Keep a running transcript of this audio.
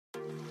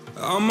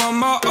I'm on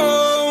my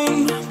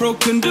own,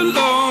 broken and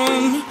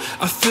alone.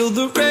 I feel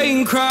the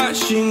rain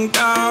crashing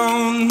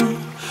down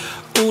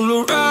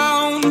all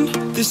around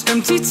this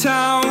empty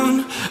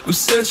town. I'm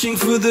searching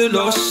for the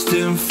lost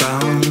and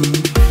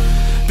found,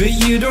 but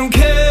you don't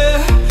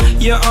care,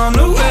 you're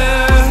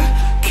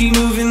unaware. Keep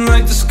moving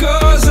like the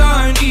scars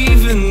aren't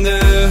even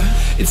there.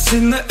 It's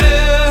in the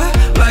air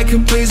like a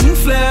blazing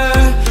flare.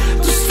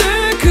 Don't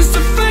stare cause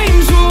the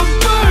flames will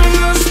burn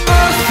us.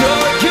 I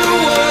thought you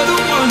were the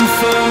one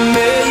for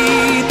me,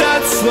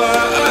 that's why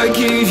I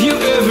gave you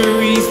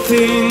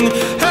everything.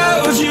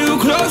 Held you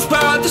close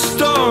by the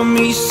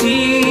stormy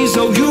seas.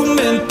 Oh, you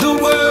meant the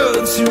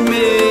world to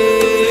me.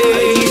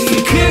 I used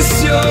to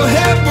kiss your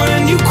head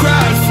when you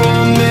cried for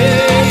me,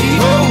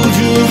 hold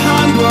your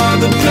hand while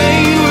the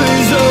pain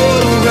was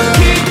over,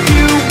 keep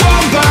you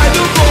warm by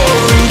the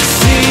roaring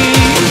sea.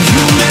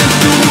 You meant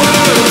the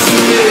world to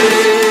me.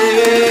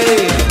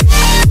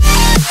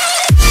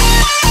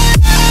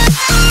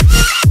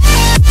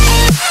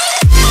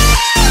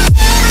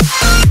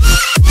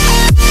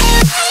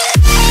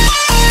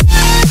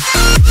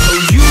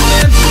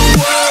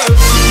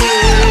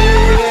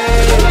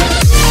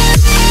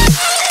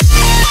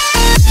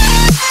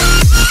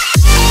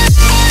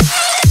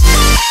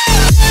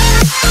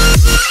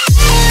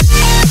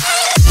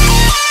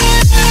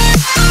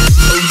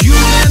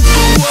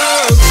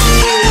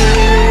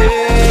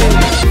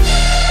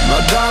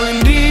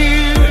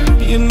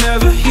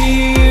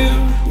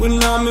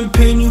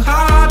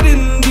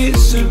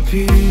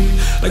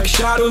 Like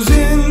shadows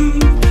in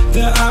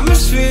the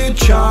atmosphere,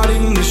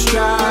 charting the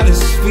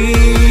stratosphere.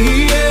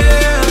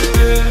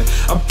 Yeah.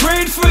 I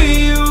prayed for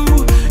you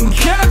and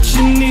kept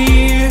you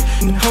near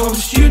in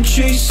hopes you'd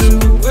chase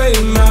away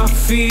my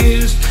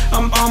fears.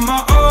 I'm on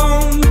my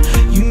own,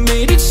 you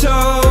made it so,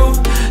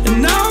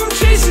 and now I'm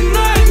chasing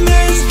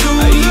nightmares too.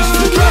 I used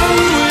to run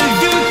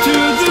with you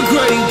through the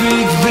great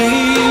big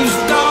leaves,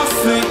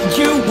 laugh at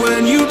you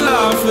when you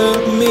laugh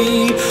at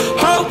me,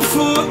 hope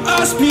for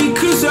us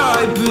because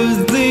I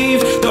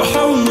believe the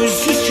home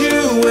was just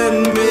you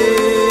and me.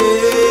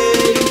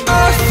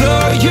 I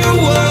thought you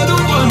were the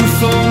one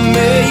for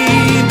me,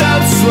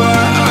 that's why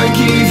I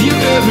gave you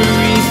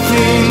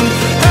everything.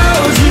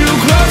 Held you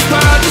close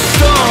by the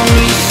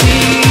stormy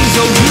seas.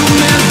 Oh, you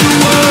meant the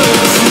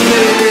world to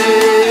me.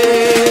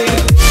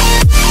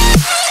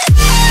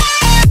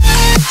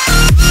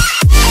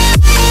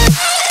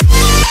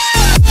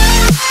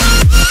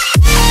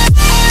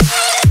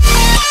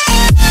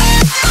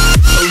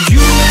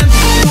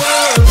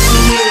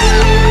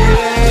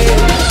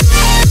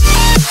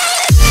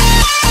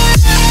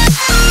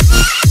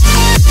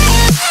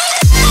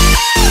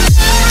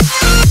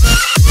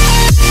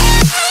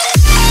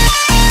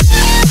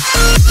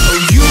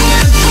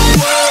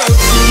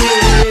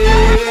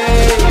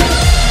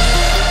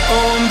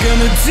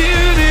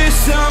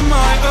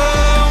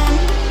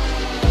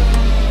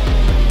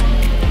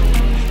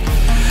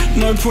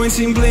 No point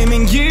in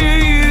blaming you,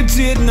 you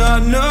did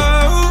not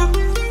know.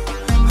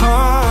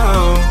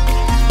 Oh,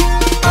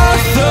 I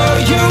thought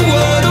you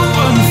were the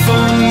one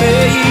for me,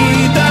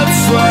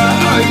 that's why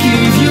I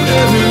gave you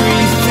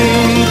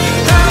everything.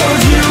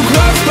 Held you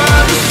close by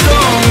the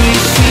stormy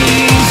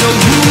seas. Oh,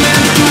 you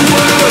meant the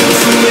world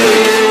to me.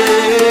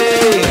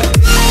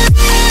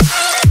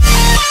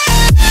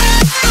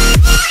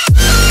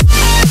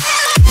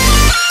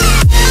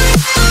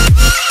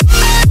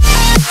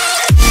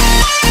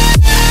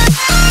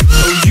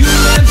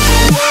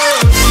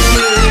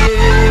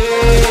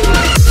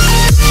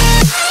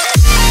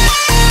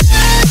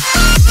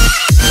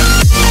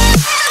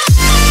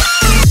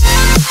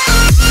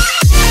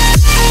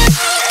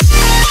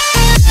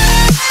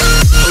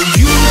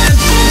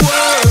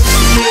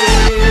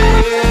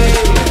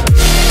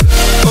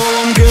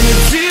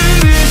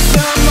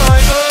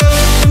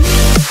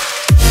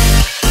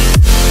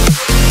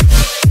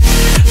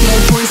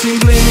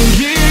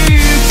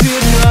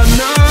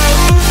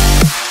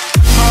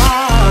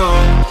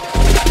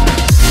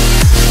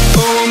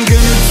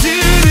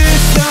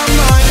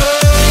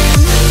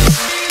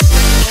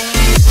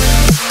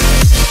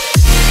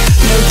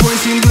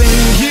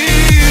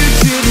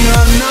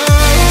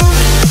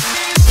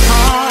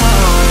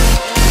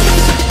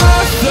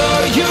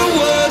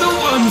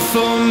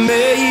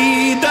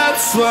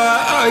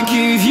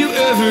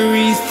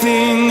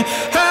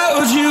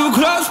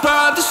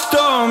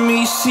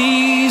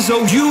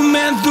 Oh, you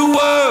meant the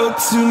world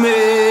to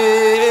me.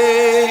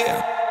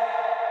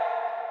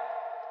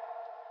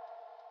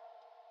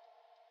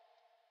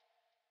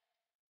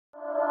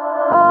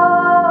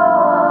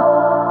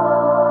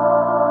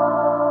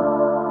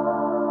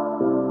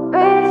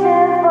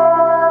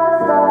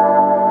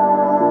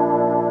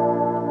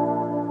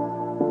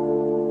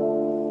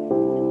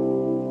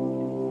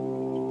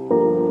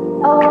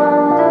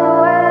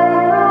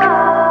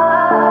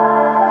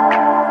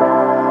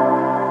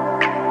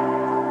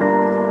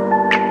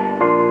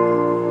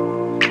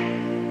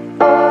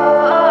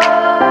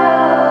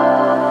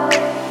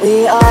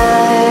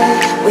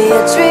 We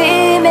are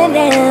dreaming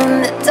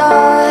in the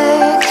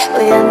dark.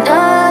 We are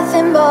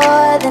nothing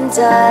more than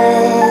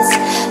dust.